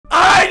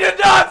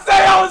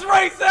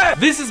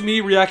This is me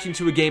reacting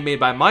to a game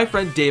made by my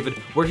friend David,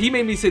 where he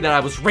made me say that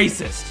I was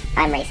racist.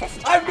 I'm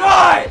racist. I'm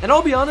not! And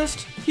I'll be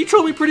honest, he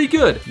trolled me pretty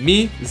good.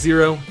 Me,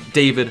 0,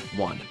 David,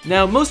 1.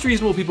 Now, most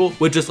reasonable people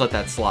would just let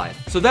that slide.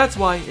 So that's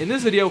why, in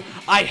this video,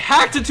 I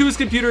hacked into his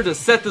computer to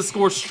set the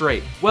score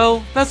straight.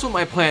 Well, that's what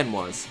my plan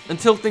was,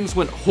 until things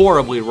went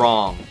horribly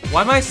wrong.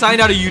 Why am I signed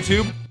out of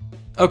YouTube?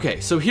 Okay,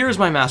 so here's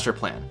my master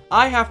plan.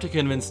 I have to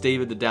convince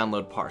David to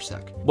download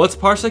Parsec. What's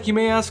Parsec, you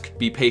may ask?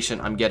 Be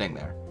patient, I'm getting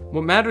there.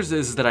 What matters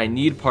is that I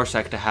need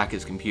Parsec to hack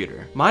his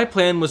computer. My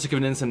plan was to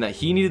convince him that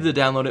he needed to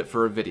download it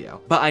for a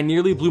video, but I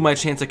nearly blew my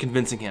chance at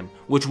convincing him,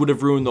 which would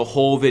have ruined the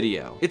whole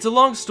video. It's a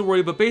long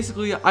story, but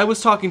basically, I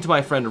was talking to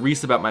my friend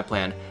Reese about my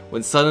plan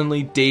when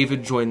suddenly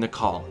David joined the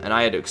call, and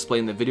I had to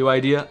explain the video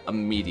idea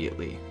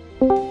immediately.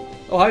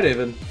 Oh, hi,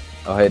 David.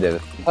 Oh, hey,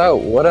 David. Oh,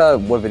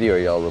 what video are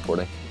y'all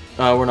recording?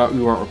 We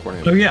weren't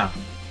recording it. Oh, yeah.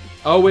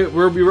 Oh, wait,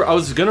 I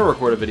was gonna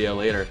record a video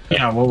later.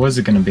 Yeah, what was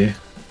it gonna be?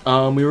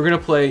 We were gonna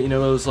play, you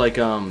know, those like,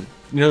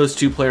 those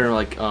 2-player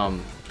like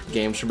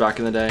games from back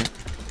in the day.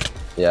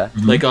 Yeah.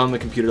 Mm-hmm. Like on the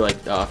computer,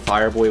 like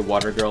Fireboy,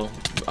 Water Girl.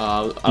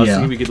 I was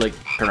thinking we could like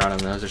turn around on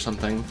those or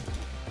something.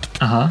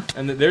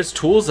 And there's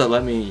tools that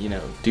let me, you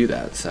know, do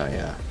that. So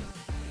yeah.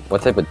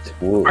 What type of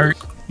tools?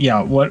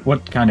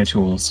 What kind of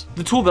tools?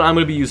 The tool that I'm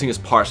going to be using is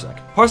Parsec.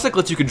 Parsec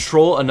lets you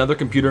control another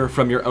computer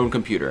from your own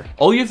computer.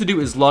 All you have to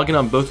do is log in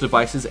on both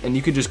devices and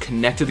you can just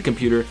connect to the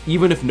computer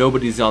even if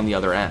nobody's on the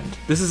other end.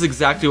 This is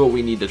exactly what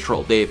we need to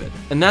troll David.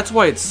 And that's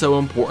why it's so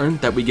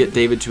important that we get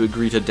David to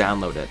agree to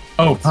download it.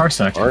 Oh,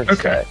 Parsec.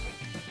 Okay.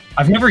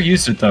 I've never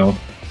used it though.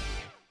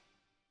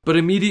 But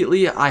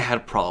immediately I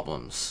had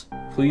problems.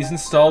 Please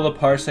install the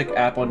Parsec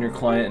app on your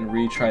client and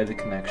retry the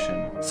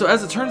connection. So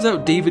as it turns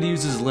out, David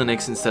uses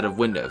Linux instead of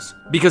Windows,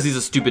 because he's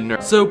a stupid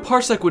nerd. So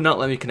Parsec would not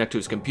let me connect to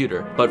his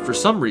computer, but for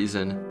some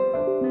reason,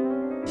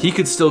 he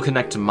could still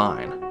connect to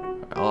mine.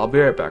 I'll be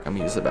right back, I'm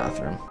gonna use the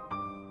bathroom.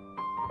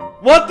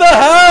 What the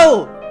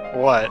hell?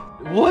 What?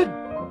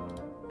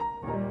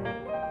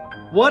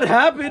 What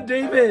happened,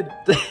 David?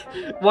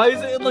 Why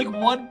is it like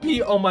 1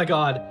 p? Oh my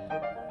god.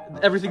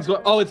 Everything's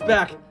going, oh, it's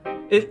back.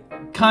 It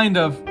kind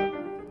of.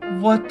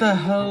 What the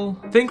hell?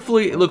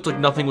 Thankfully, it looked like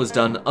nothing was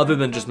done other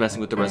than just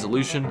messing with the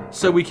resolution,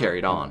 so we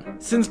carried on.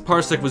 Since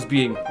Parsec was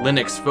being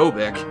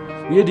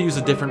Linux-phobic, we had to use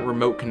a different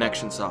remote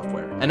connection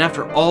software. And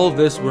after all of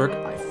this work,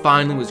 I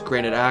finally was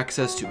granted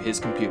access to his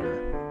computer.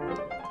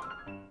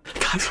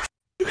 Guys,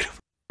 we're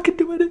fucking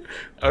doing it.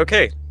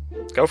 Okay,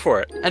 go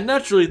for it. And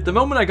naturally, the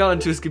moment I got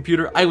into his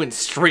computer, I went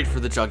straight for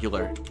the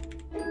jugular.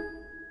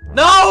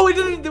 No, it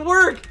didn't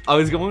work! I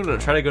was going to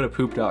try to go to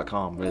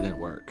poop.com, but it didn't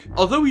work.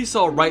 Although he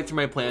saw right through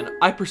my plan,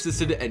 I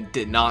persisted and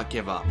did not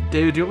give up.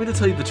 David, do you want me to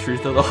tell you the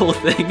truth of the whole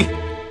thing?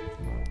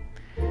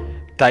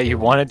 That you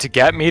wanted to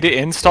get me to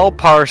install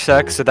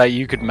Parsec so that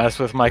you could mess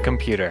with my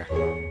computer.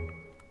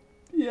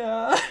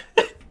 Yeah.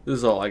 This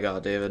is all I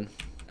got, David.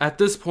 At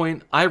this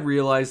point, I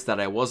realized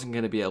that I wasn't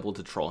going to be able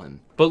to troll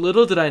him. But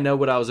little did I know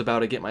what I was about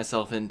to get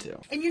myself into.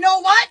 And you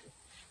know what?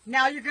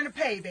 Now you're gonna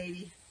pay,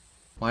 baby.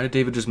 Why did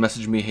David just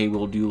message me, hey,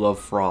 Will, do you love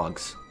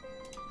frogs?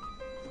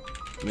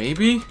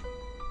 Maybe?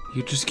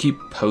 You just keep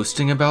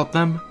posting about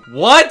them?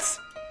 What?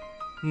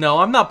 No,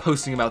 I'm not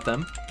posting about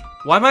them.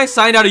 Why am I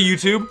signed out of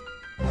YouTube?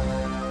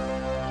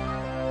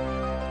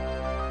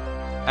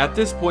 At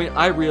this point,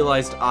 I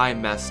realized I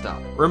messed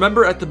up.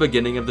 Remember at the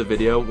beginning of the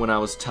video when I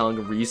was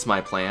telling Reese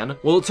my plan?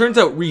 Well, it turns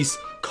out Reese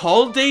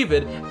called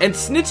David and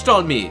snitched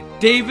on me.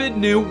 David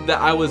knew that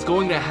I was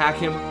going to hack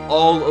him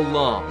all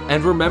along.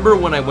 And remember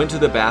when I went to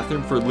the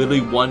bathroom for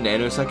literally 1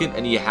 nanosecond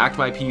and he hacked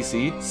my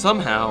PC?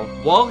 Somehow,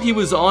 while he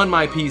was on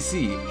my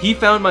PC, he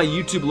found my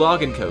YouTube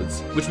login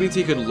codes, which means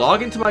he could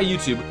log into my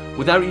YouTube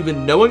without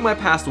even knowing my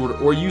password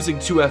or using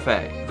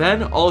 2FA.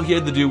 Then all he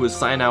had to do was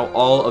sign out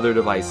all other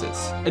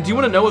devices. And do you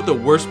want to know what the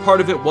worst part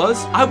of it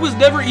was? I was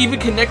never even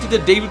connected to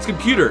David's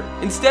computer.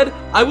 Instead,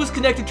 I was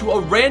connected to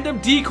a random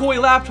decoy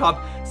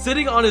laptop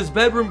sitting on his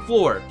bedroom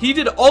floor. He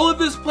did all of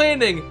this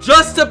planning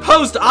just to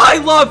post I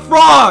love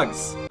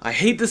frogs! I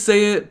hate to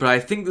say it, but I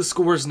think the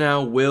score is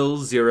now Will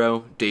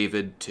 0,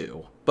 David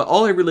 2. But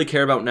all I really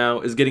care about now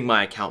is getting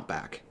my account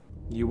back.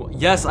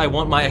 Yes, I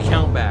want my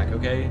account back,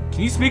 okay?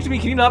 Can you speak to me?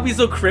 Can you not be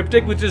so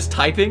cryptic with just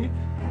typing?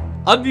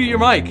 Unmute your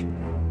mic.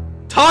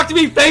 Talk to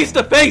me face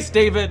to face,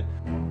 David!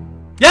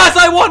 Yes,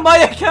 I want my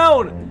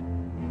account!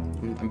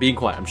 I'm being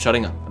quiet. I'm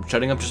shutting up. I'm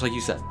shutting up just like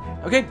you said.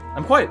 Okay,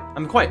 I'm quiet.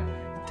 I'm quiet.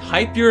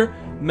 Type your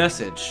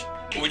message.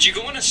 Would you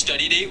go on a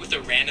study date with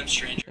a random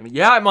stranger?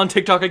 Yeah, I'm on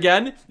TikTok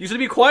again. You should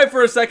be quiet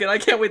for a second. I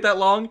can't wait that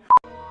long.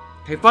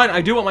 Okay, fine. I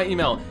do want my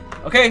email.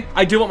 Okay,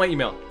 I do want my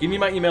email. Give me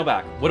my email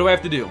back. What do I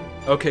have to do?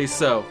 Okay,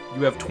 so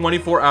you have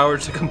 24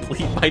 hours to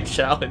complete my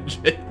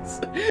challenges.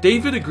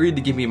 David agreed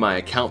to give me my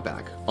account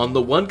back on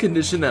the one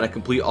condition that I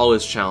complete all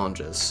his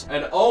challenges.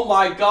 And oh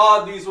my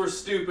god, these were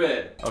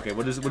stupid. Okay,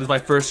 what is my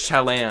first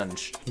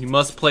challenge? You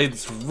must play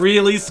this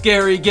really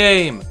scary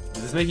game.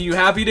 Is this making you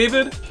happy,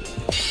 David?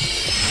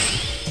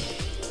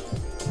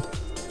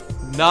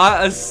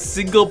 Not a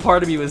single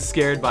part of me was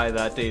scared by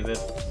that, David.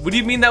 What do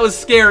you mean that was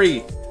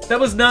scary? That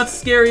was not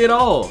scary at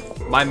all.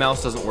 My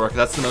mouse doesn't work.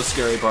 That's the most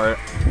scary part.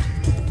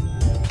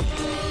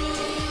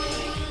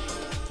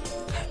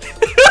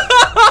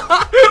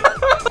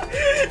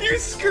 You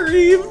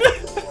screamed.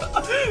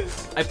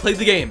 I played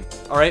the game.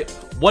 All right.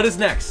 What is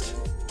next?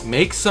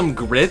 Make some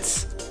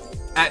grits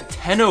at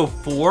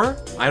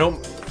 10:04? I don't...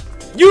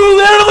 You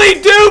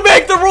literally do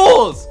make the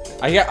rules!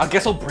 I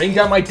guess I'll bring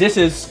down my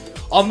dishes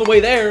on the way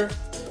there.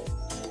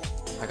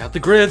 I got the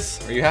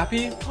grits. Are you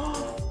happy?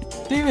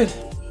 David,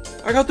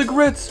 I got the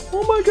grits.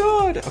 Oh my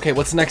god. Okay,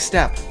 what's the next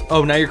step?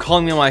 Oh, now you're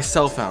calling me on my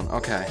cell phone.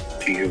 Okay.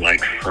 Do you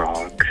like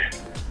frogs?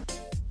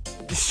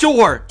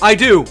 Sure, I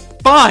do.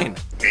 Fine.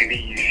 Maybe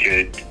you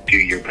should do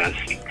your best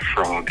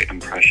frog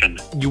impression.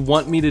 You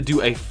want me to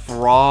do a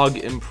frog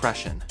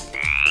impression?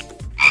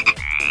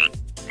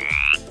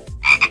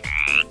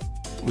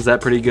 Was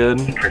that pretty good?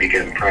 Pretty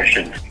good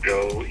impression.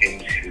 Go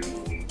into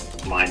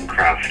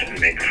Minecraft and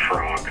make a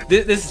frog.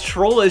 This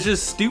troll is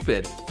just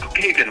stupid.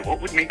 Okay, then what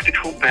would make the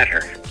troll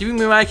better? Giving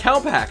me my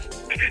account back.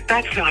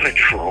 That's not a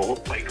troll.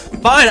 Like,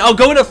 fine, I'll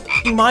go into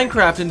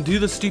Minecraft and do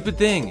the stupid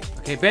thing.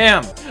 Okay,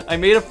 bam. I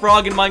made a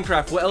frog in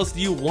Minecraft. What else do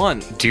you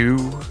want? Do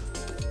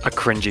a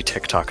cringy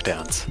TikTok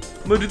dance.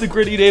 I'm gonna do the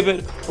gritty,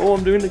 David. Oh,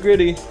 I'm doing the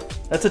gritty.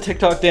 That's a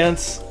TikTok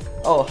dance.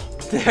 Oh,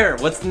 there.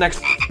 What's the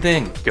next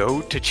thing?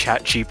 Go to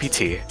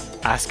ChatGPT,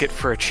 ask it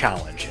for a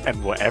challenge,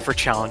 and whatever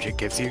challenge it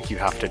gives you, you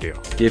have to do.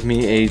 Give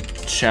me a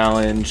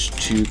challenge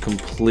to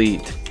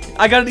complete.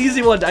 I got an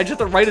easy one. I just have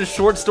to write a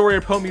short story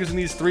or poem using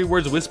these 3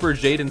 words: whisper,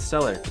 jade, and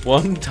stellar.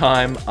 One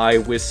time I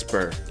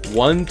whisper,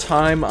 one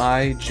time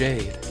I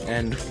jade,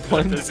 and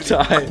one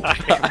time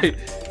I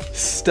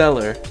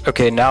stellar.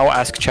 Okay, now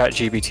ask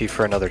ChatGPT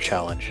for another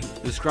challenge.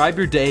 Describe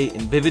your day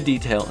in vivid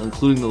detail,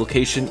 including the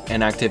location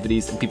and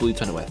activities and people you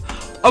spend it with.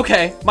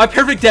 Okay, my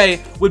perfect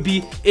day would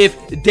be if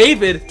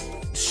David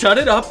shut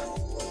it up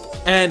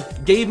and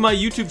gave my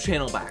YouTube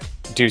channel back.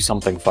 Do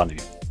something funny.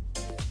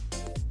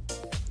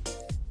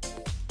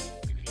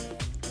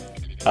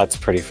 That's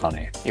pretty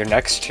funny. Your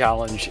next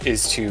challenge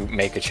is to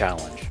make a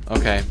challenge.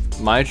 Okay,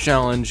 my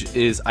challenge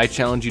is I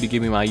challenge you to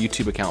give me my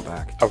YouTube account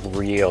back. A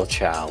real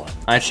challenge.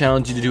 I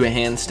challenge you to do a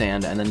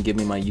handstand and then give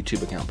me my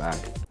YouTube account back.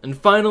 And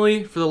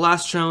finally, for the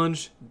last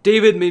challenge,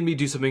 David made me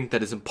do something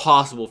that is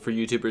impossible for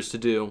YouTubers to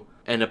do,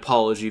 an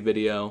apology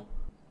video.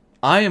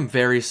 I am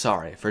very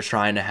sorry for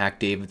trying to hack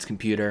David's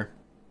computer.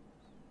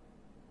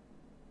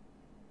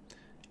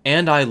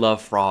 And I love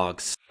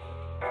frogs.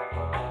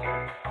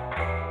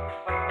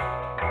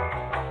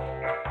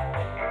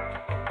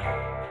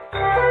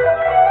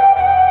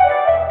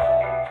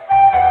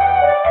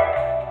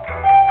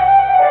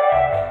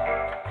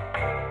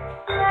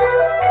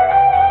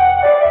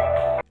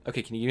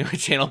 Okay, can you give me my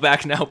channel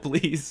back now,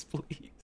 please? Please.